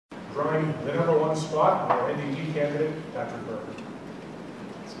drawing the #1 spot, our NDP candidate, Patrick Berger.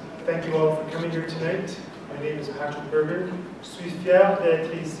 Thank you all for coming here tonight. My name is Patrick Berger. Je suis fier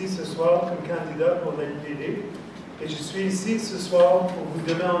d'être ici ce soir comme candidat pour le NPD et je suis ici ce soir pour vous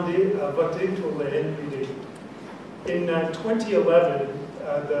demander à voter pour le NPD. In 2011,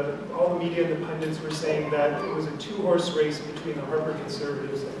 all the media and the pundits were saying that it was a two-horse race between the Harper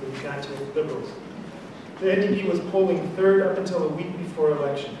Conservatives and the Gatineau Liberals. The NDP was polling third up until a week before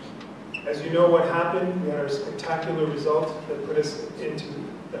election. As you know what happened, we had our spectacular result that put us into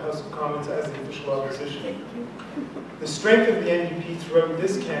the House of Commons as the official opposition. The strength of the NDP throughout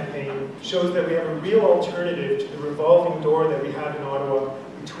this campaign shows that we have a real alternative to the revolving door that we have in Ottawa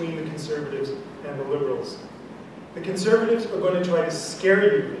between the Conservatives and the Liberals. The Conservatives are going to try to scare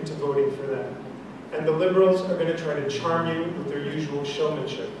you into voting for them, and the Liberals are going to try to charm you with their usual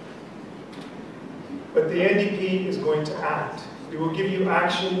showmanship. But the NDP is going to act. We will give you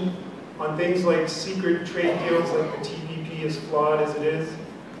action on things like secret trade deals like the TPP, as flawed as it is.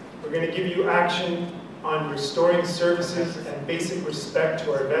 We're going to give you action on restoring services and basic respect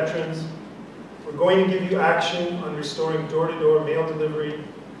to our veterans. We're going to give you action on restoring door-to-door mail delivery.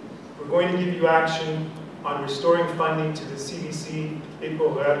 We're going to give you action on restoring funding to the CBC et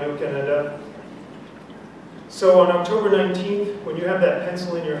pour Radio-Canada. So on October 19th, when you have that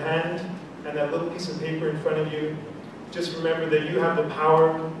pencil in your hand and that little piece of paper in front of you, just remember that you have the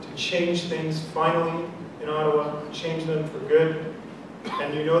power to change things finally in Ottawa, change them for good.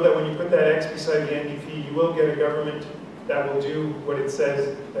 And you know that when you put that X beside the NDP, you will get a government that will do what it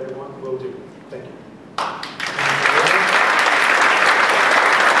says that it will do. Thank you.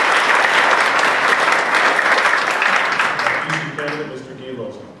 Mr.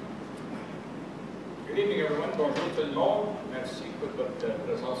 Guilloz. Good evening, everyone. Bonjour tout le monde. Merci pour votre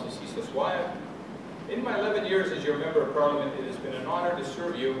présence ici ce soir. In my 11 years as your member of Parliament, it has been an honor to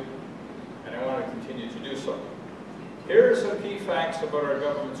serve you, and I want to continue to do so. Here are some key facts about our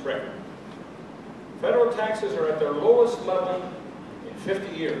government's record. Federal taxes are at their lowest level in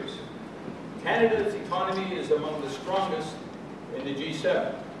 50 years. Canada's economy is among the strongest in the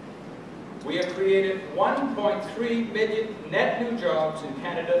G7. We have created 1.3 million net new jobs in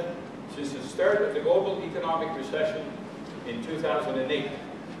Canada since the start of the global economic recession in 2008.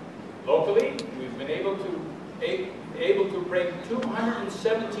 Locally, we've been able to bring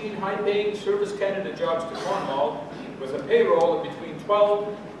 217 high-paying Service Canada jobs to Cornwall with a payroll of between $12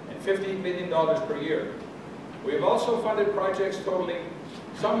 and $15 million per year. We have also funded projects totaling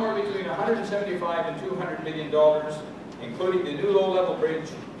somewhere between $175 and $200 million, including the new low-level bridge,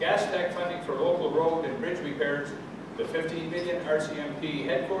 gas tax funding for local road and bridge repairs, the $15 million RCMP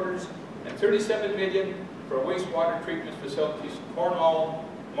headquarters, and $37 million for wastewater treatment facilities in Cornwall,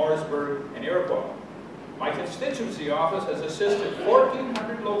 Morrisburg, and Iroquois. My constituency office has assisted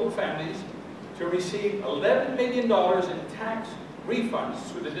 1,400 local families to receive $11 million in tax refunds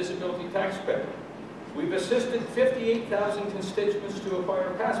through the disability tax credit. We've assisted 58,000 constituents to acquire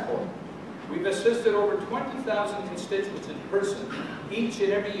a passport. We've assisted over 20,000 constituents in person each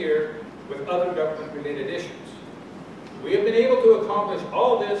and every year with other government-related issues. We have been able to accomplish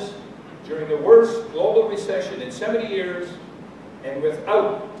all this during the worst global recession in 70 years and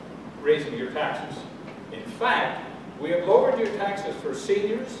without raising your taxes. In fact, we have lowered your taxes for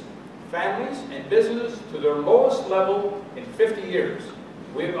seniors, families, and business to their lowest level in 50 years.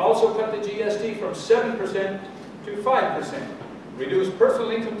 We have also cut the GST from 7% to 5%, reduced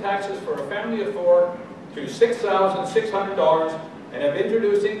personal income taxes for a family of 4 to $6,600, and have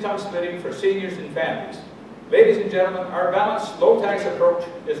introduced income splitting for seniors and families. Ladies and gentlemen, our balanced, low-tax approach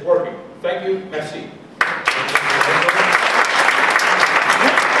is working. Thank you. Merci.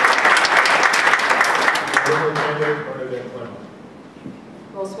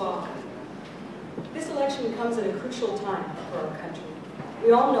 Bonsoir. This election comes at a crucial time for our country.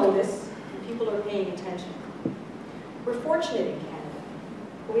 We all know this, and people are paying attention. We're fortunate in Canada,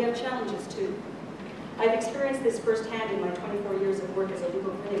 but we have challenges too. I've experienced this firsthand in my 24 years of work as a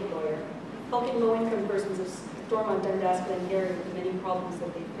legal clinic lawyer, helping low-income persons of Stormont, Dundas, Glengarry with the many problems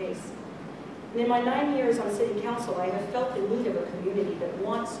that they face. And in my 9 years on City Council, I have felt the need of a community that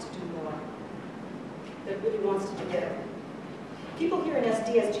wants to do more, that really wants to do better. People here in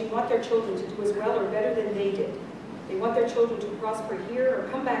SDSG want their children to do as well or better than they did. They want their children to prosper here or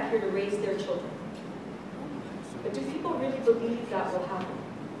come back here to raise their children. But do people really believe that will happen?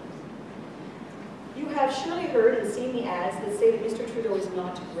 You have surely heard and seen the ads that say that Mr. Trudeau is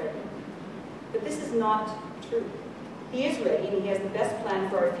not ready. But this is not true. He is ready, and he has the best plan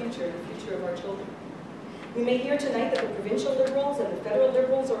for our future and the future of our children. We may hear tonight that the provincial Liberals and the federal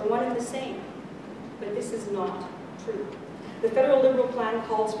Liberals are one and the same, but this is not true. The federal Liberal plan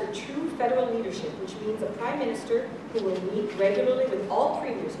calls for true federal leadership, which means a prime minister who will meet regularly with all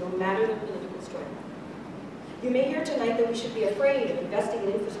premiers, no matter their political stripe. You may hear tonight that we should be afraid of investing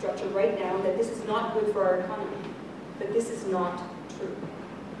in infrastructure right now, and that this is not good for our economy. But this is not true.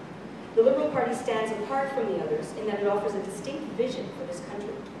 The Liberal Party stands apart from the others in that it offers a distinct vision for this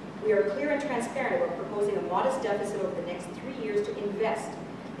country. We are clear and transparent about proposing a modest deficit over the next 3 years to invest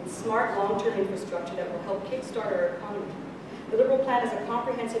in smart long-term infrastructure that will help kickstart our economy. The Liberal plan is a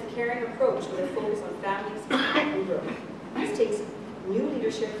comprehensive, caring approach with a focus on families and growth. This takes new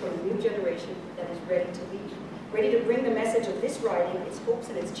leadership from a new generation that is ready to lead, ready to bring the message of this riding, its hopes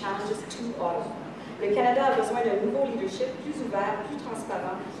and its challenges to Ottawa. Le Canada a besoin d'un nouveau leadership plus ouvert, plus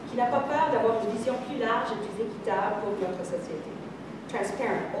transparent, qui n'a pas peur d'avoir une vision plus large et plus équitable pour notre société.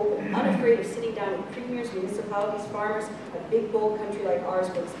 Transparent, open, unafraid of sitting down with premiers, municipalities, farmers. A big, bold country like ours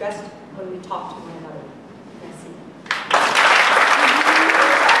works best when we talk to one another. Merci.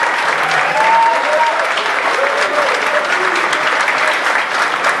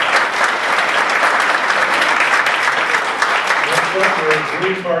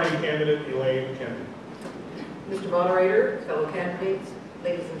 Green Party candidate Elaine Kennedy. Mr. Moderator, fellow candidates,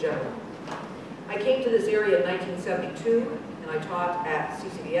 ladies and gentlemen. I came to this area in 1972, and I taught at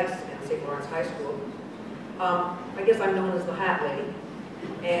CCBS and St. Lawrence High School. I guess I'm known as the Hat Lady,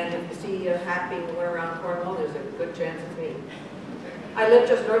 and if you see a hat being worn around Cornwall, there's a good chance it's me. I live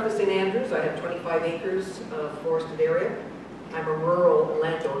just north of St. Andrews. I have 25 acres of forested area. I'm a rural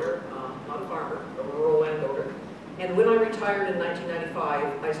landowner, not a farmer, a rural landowner. And when I retired in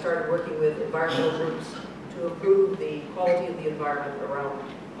 1995, I started working with environmental groups to improve the quality of the environment around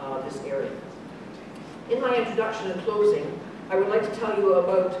this area. In my introduction and closing, I would like to tell you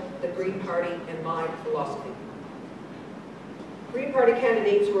about the Green Party and my philosophy. Green Party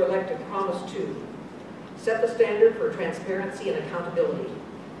candidates who are elected promise to set the standard for transparency and accountability.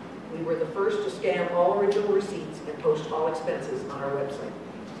 We were the first to scan all original receipts and post all expenses on our website.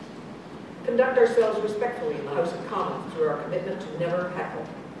 Conduct ourselves respectfully in the House of Commons through our commitment to never heckle.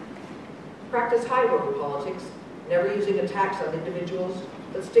 Practice high road politics, never using attacks on individuals,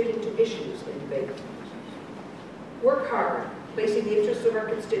 but sticking to issues in debate. Work hard, placing the interests of our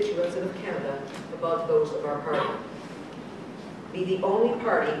constituents and of Canada above those of our party. Be the only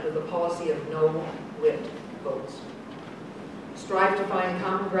party with a policy of no whipped votes. Strive to find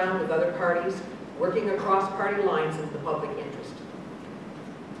common ground with other parties, working across party lines in the public interest.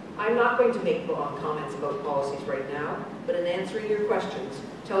 I'm not going to make long comments about policies right now, but in answering your questions,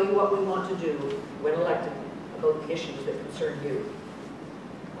 tell you what we want to do when elected about the issues that concern you.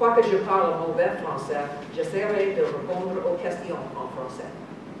 Quoique je parle mauvais français, j'essaierai de répondre aux questions en français.